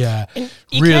Ireland. Yeah. And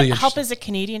you really can't help as a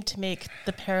Canadian to make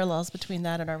the parallels between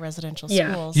that and our residential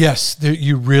schools. Yes,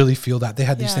 you really feel that. They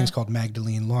had these things called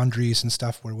Magdalene laundries and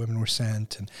stuff where women were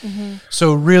sent. And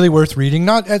so really worth reading.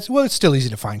 It's still easy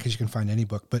to find because you can find any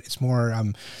book, but it's more,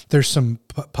 there's some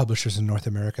publishers in North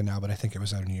America now, but I think it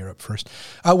was out in Europe first.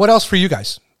 What else for you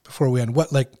guys? Before we end,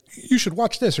 you should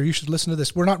watch this or you should listen to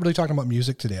this. We're not really talking about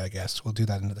music today, I guess. We'll do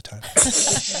that another time.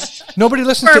 Nobody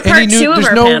listens to any new.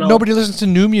 Nobody listens to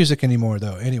new music anymore,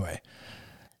 though. Anyway.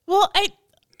 Well,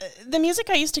 the music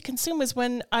I used to consume was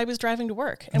when I was driving to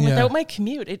work, and without my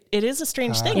commute, it is a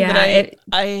strange thing that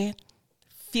I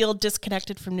feel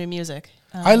disconnected from new music.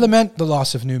 I lament the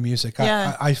loss of new music.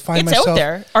 I find it's myself out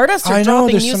there. Artists are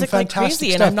dropping music like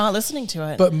crazy, stuff, and I'm not listening to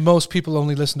it. But most people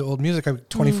only listen to old music. I have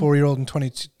 24-year-old and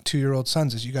 22-year-old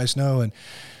sons, as you guys know, and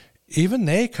even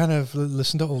they kind of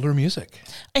listen to older music.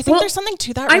 I think there's something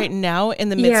to that right now in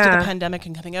the midst of the pandemic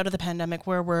and coming out of the pandemic,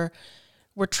 where we're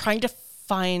trying to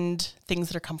find things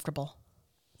that are comfortable.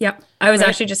 Yeah, I was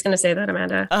actually just going to say that,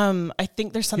 Amanda. I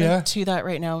think there's something to that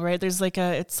right now, right? There's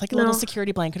it's like a little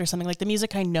security blanket or something, like the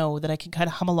music I know that I can kind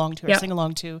of hum along to or sing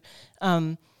along to.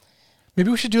 Maybe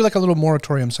we should do like a little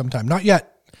moratorium sometime. Not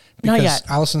yet, because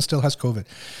Allison still has COVID.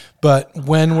 But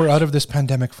when we're out of this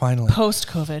pandemic, finally.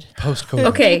 Post-COVID.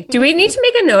 Okay, do we need to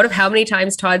make a note of how many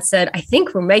times Todd said, I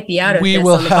think we might be out of this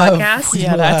on the podcast?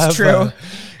 Yeah, that's true.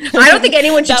 I don't think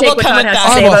anyone should take what Todd has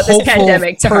to say about this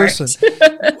pandemic to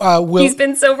heart. He's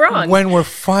been so wrong. When we're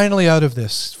finally out of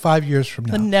this, 5 years from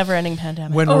now, the never-ending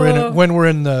pandemic. When we're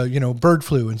in the bird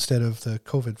flu instead of the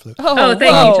COVID flu. Oh, thank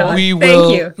you, Todd.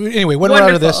 Thank you. Anyway, when we're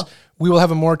out of this, we will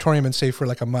have a moratorium and say for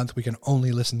like a month we can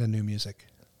only listen to new music.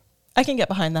 I can get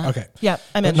behind that. Okay. Yeah,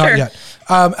 I'm in. Not yet.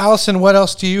 Allison, what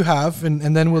else do you have?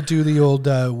 And then we'll do the old.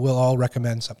 We'll all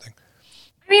recommend something.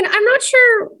 I mean, I'm not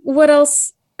sure what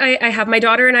else. I have. My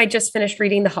daughter and I just finished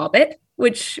reading The Hobbit,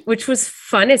 which was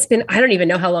fun. It's been, I don't even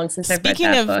know how long since I've read that book.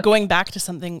 Speaking of going back to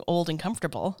something old and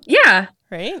comfortable. Yeah.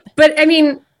 Right. But I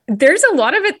mean, there's a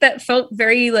lot of it that felt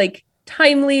very like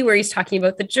timely, where he's talking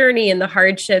about the journey and the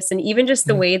hardships, and even just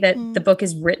the way that the book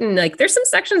is written. Like there's some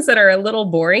sections that are a little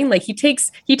boring. Like he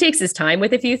takes his time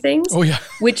with a few things. Oh yeah.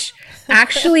 Which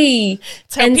actually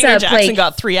ends Peter up Jackson like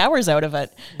got 3 hours out of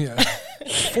it. Yeah.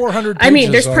 400 pages. I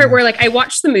mean, there's part where like I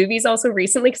watched the movies also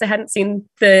recently because I hadn't seen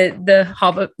the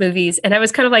Hobbit movies, and I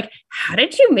was kind of like, how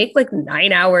did you make like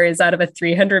 9 hours out of a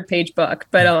 300-page book?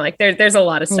 But like there's a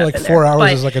lot of stuff. Like in 4 there.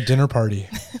 hours is like a dinner party.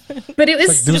 But it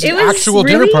was an actual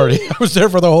dinner party. I was there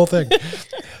for the whole thing.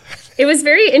 It was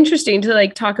very interesting to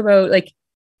like talk about like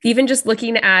even just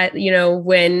looking at,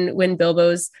 when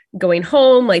Bilbo's going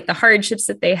home, like the hardships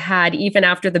that they had, even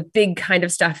after the big kind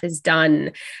of stuff is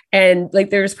done. And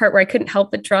like, there was part where I couldn't help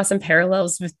but draw some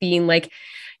parallels with being like,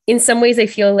 in some ways, I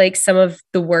feel like some of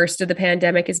the worst of the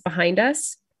pandemic is behind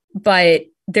us, but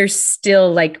there's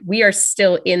still like, we are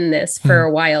still in this for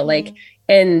a while. Like,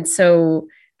 and so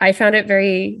I found it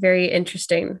very, very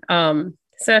interesting.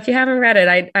 So if you haven't read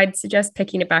it, I'd suggest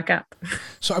picking it back up.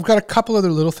 So I've got a couple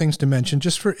other little things to mention,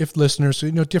 just for if listeners,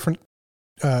 different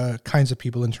kinds of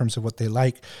people in terms of what they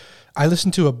like. I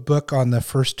listened to a book on the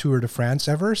first Tour de France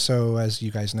ever. So as you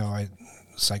guys know, I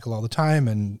cycle all the time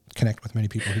and connect with many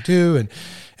people who do.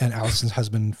 And Allison's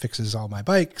husband fixes all my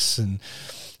bikes. And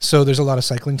so there's a lot of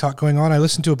cycling talk going on. I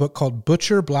listened to a book called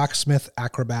Butcher, Blacksmith,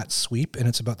 Acrobat, Sweep, and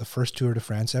it's about the first Tour de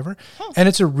France ever. Oh. And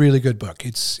it's a really good book.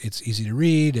 It's easy to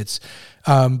read.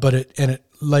 But it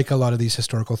like a lot of these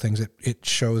historical things, it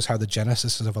shows how the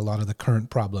genesis of a lot of the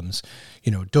current problems,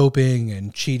 doping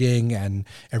and cheating and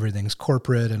everything's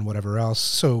corporate and whatever else.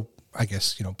 So I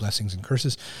guess, blessings and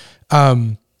curses.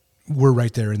 We're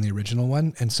right there in the original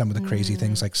one, and some of the crazy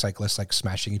things like cyclists like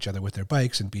smashing each other with their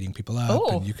bikes and beating people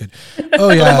up, and you could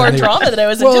more drama than I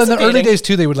was anticipating. Well, in the early days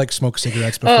too, they would like smoke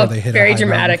cigarettes before they hit very a high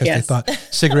dramatic, because they thought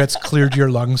cigarettes cleared your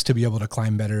lungs to be able to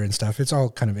climb better and stuff. It's all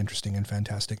kind of interesting and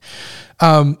fantastic.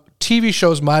 TV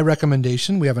shows, my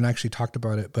recommendation, we haven't actually talked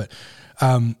about it, but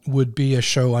would be a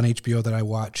show on HBO that I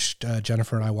watched,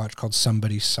 Jennifer and I watched, called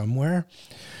Somebody Somewhere.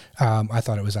 I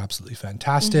thought it was absolutely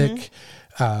fantastic.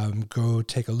 Go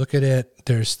take a look at it.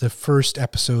 There's the first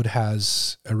episode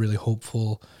has a really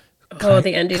hopeful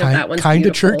the ending of that one's kind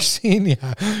beautiful. of church scene.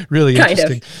 Yeah, really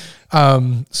interesting.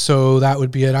 So that would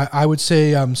be it. I would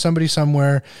say Somebody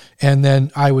Somewhere, and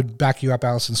then I would back you up,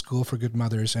 Allison, School for Good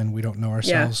Mothers, and We Don't Know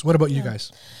Ourselves. What about you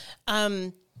guys?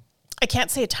 I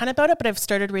can't say a ton about it, but I've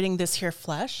started reading This Here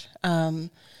Flesh. I'm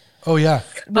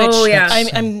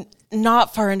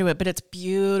not far into it, but it's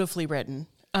beautifully written.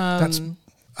 That's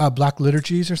Black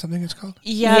Liturgies or something it's called?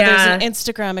 Yeah, there's an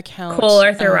Instagram account. Cole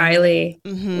Arthur Riley.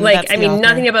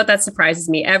 Nothing about that surprises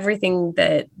me. Everything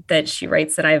that she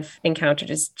writes that I've encountered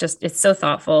is just, it's so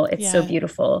thoughtful. It's so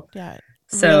beautiful. Yeah.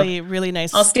 So really, really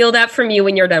nice. I'll steal that from you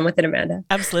when you're done with it, Amanda.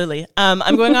 Absolutely.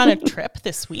 I'm going on a trip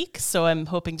this week, so I'm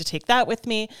hoping to take that with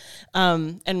me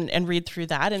and read through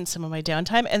that in some of my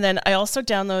downtime. And then I also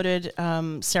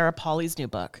downloaded Sarah Polley's new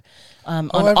book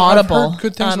on Audible. I've heard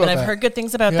good things about and I've that. heard good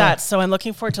things about that. So I'm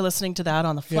looking forward to listening to that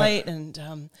on the flight. And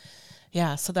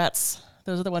so those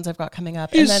are the ones I've got coming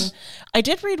up. And then I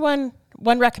did read one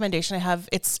recommendation I have.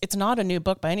 It's not a new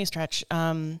book by any stretch.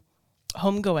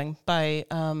 Homegoing by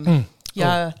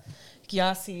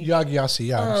Gyasi. Gyasi,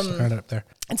 yeah. I found it up there.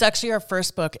 It's actually our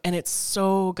first book, and it's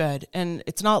so good. And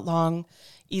it's not long,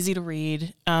 easy to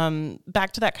read.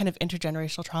 Back to that kind of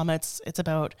intergenerational trauma. It's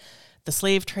about the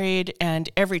slave trade, and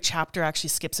every chapter actually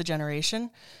skips a generation.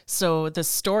 So the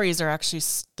stories are actually,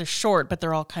 they're short, but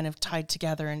they're all kind of tied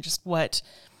together, and just what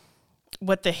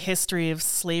the history of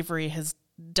slavery has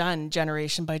done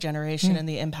generation by generation and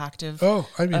the impact of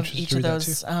each of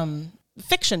those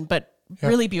fiction, but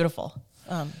really beautiful.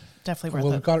 Definitely worth it.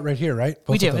 Well, we've got it right here, right?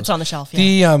 We do. It's on the shelf.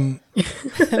 Yeah.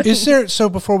 Is there, so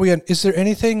before we end, is there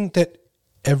anything that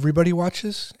everybody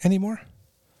watches anymore?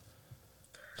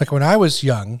 Like when I was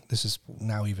young, this is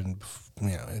now even,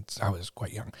 I was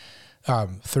quite young.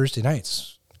 Thursday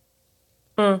nights,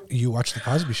 you watch the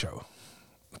Cosby Show.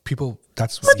 People,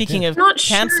 that's what Speaking of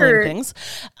canceling things.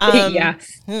 I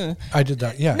did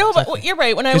that, yeah. No, exactly. But you're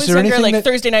right. When I was younger, like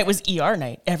Thursday night was ER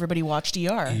night. Everybody watched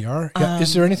ER. ER? Yeah.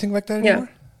 Is there anything like that anymore?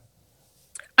 Yeah.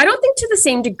 I don't think to the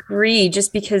same degree,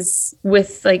 just because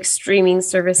with like streaming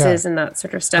services and that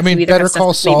sort of stuff, you either Better have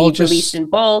Call stuff Saul maybe released in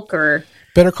bulk or...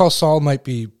 Better Call Saul might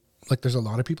be, like there's a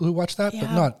lot of people who watch that,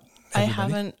 but not everybody. I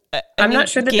haven't... I'm not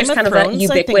sure that there's kind of that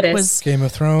ubiquitous... Game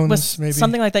of Thrones, maybe?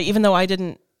 Something like that, even though I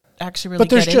didn't actually really But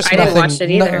there's just nothing... I didn't watch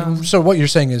it either. So what you're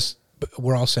saying is,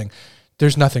 we're all saying,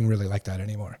 there's nothing really like that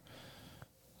anymore.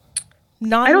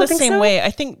 Not in the same way. I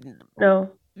think...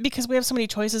 No. Because we have so many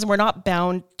choices and we're not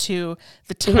bound to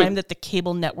the time that the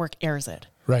cable network airs it.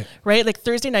 Right. Right? Like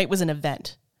Thursday night was an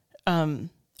event. And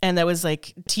that was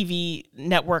like TV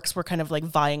networks were kind of like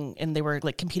vying and they were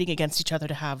like competing against each other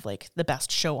to have like the best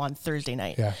show on Thursday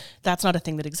night. Yeah. That's not a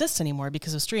thing that exists anymore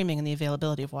because of streaming and the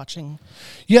availability of watching.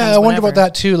 Yeah, I wonder about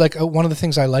that too. Like one of the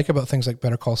things I like about things like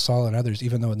Better Call Saul and others,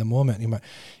 even though in the moment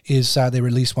is they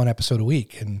release one episode a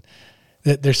week, and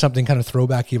there's something kind of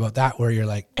throwbacky about that where you're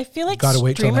like, I feel like gotta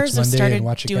wait till next streamers have Monday and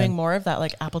watch started doing again. more of that.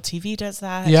 Like Apple TV does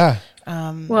that. Yeah.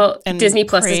 Well, and Disney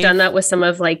Plus has done that with some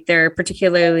of like their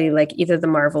particularly like either the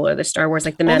Marvel or the Star Wars,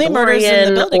 like the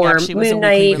Mandalorian or Moon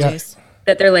Knight,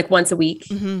 that they're like once a week.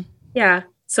 Mm-hmm. Yeah.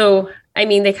 So, I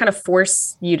mean, they kind of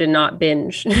force you to not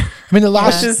binge. I mean, the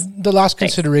last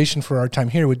consideration for our time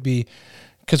here would be,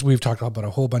 because we've talked about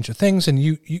a whole bunch of things, and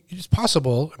you it's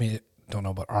possible, I mean, don't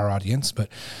know about our audience, but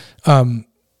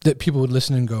that people would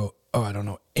listen and go, oh, I don't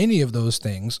know any of those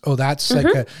things. Oh, that's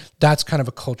like that's kind of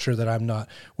a culture that I'm not.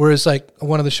 Whereas like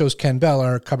one of the shows Ken Bell,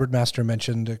 our cupboard master,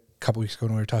 mentioned a couple weeks ago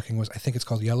when we were talking was, I think it's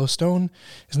called Yellowstone.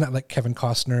 Isn't that like Kevin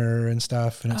Costner and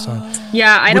stuff? And it's on.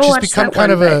 Yeah, I don't watch that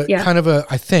kind one, of a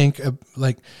I think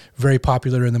like very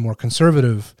popular in the more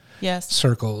conservative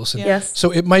circles. And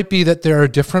so it might be that there are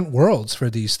different worlds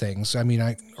for these things. I mean,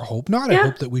 I hope not. I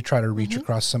hope that we try to reach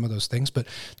across some of those things, but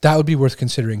that would be worth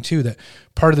considering too, that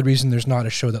part of the reason there's not a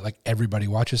show that like everybody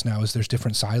watches now is there's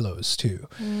different silos too.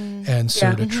 And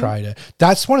so to try to,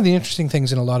 that's one of the interesting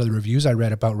things in a lot of the reviews I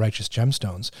read about Righteous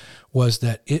Gemstones was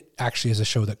that it actually is a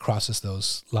show that crosses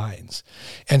those lines.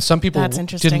 And some people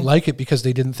didn't like it because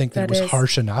they didn't think that it was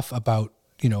harsh enough about,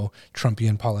 you know,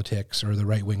 Trumpian politics or the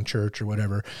right-wing church or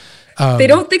whatever. They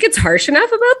don't think it's harsh enough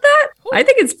about that? I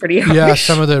think it's pretty harsh. Yeah,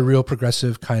 some of the real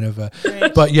progressive kind of,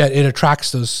 but yet it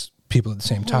attracts those people at the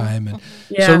same time. And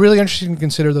so really interesting to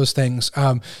consider those things.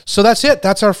 So that's it.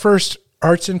 That's our first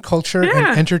arts and culture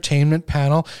and entertainment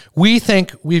panel. We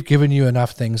think we've given you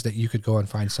enough things that you could go and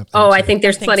find something. Oh, I think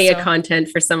there's plenty of content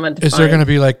for someone to find. Is there going to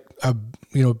be like a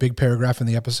big paragraph in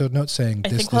the episode notes saying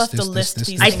this,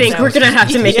 I think we're going to have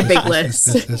to make a big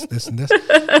list. This, and this.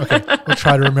 Okay, we'll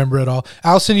try to remember it all.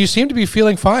 Allison, you seem to be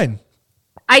feeling fine.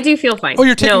 I do feel fine. Oh,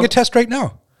 you're taking a test right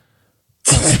now.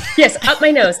 Yes, up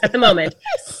my nose at the moment.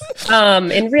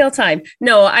 In real time.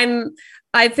 No,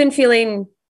 I've been feeling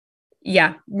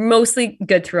mostly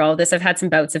good through all of this. I've had some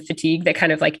bouts of fatigue that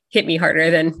kind of like hit me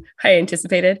harder than I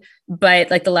anticipated.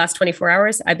 But like the last 24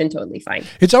 hours, I've been totally fine.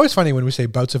 It's always funny when we say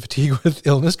bouts of fatigue with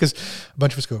illness, because a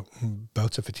bunch of us go,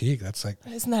 bouts of fatigue. That's like,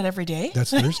 isn't that every day?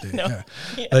 That's Thursday. No.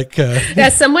 Yeah. Like,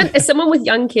 as someone with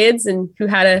young kids and who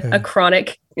had a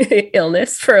chronic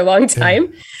illness for a long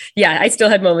time. Yeah, I still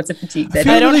had moments of fatigue.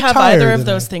 I don't have either of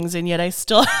those things, and yet I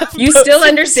still have. You still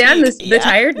understand the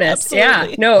tiredness. Absolutely.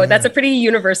 Yeah, no, that's a pretty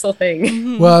universal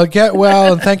thing. Well, get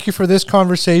well, and thank you for this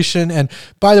conversation. And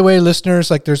by the way,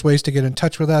 listeners, like, there's ways to get in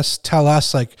touch with us. Tell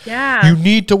us, like, you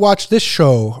need to watch this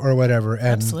show or whatever. And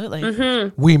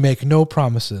absolutely, we make no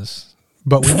promises,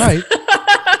 but we might.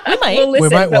 We'll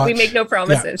listen, but we make no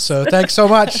promises. Yeah. So thanks so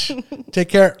much. Take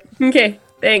care. Okay,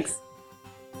 thanks.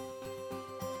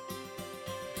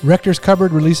 Rector's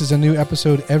Cupboard releases a new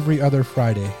episode every other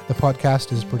Friday. The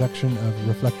podcast is a production of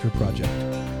Reflector Project.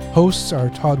 Hosts are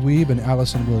Todd Weeb and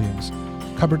Allison Williams.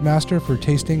 cupboard master for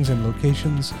tastings and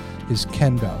locations is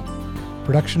Ken Bell.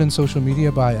 Production and social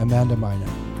media by Amanda Mina.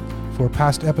 For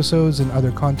past episodes and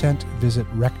other content, visit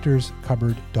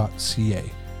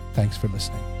rectorscupboard.ca. Thanks for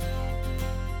listening.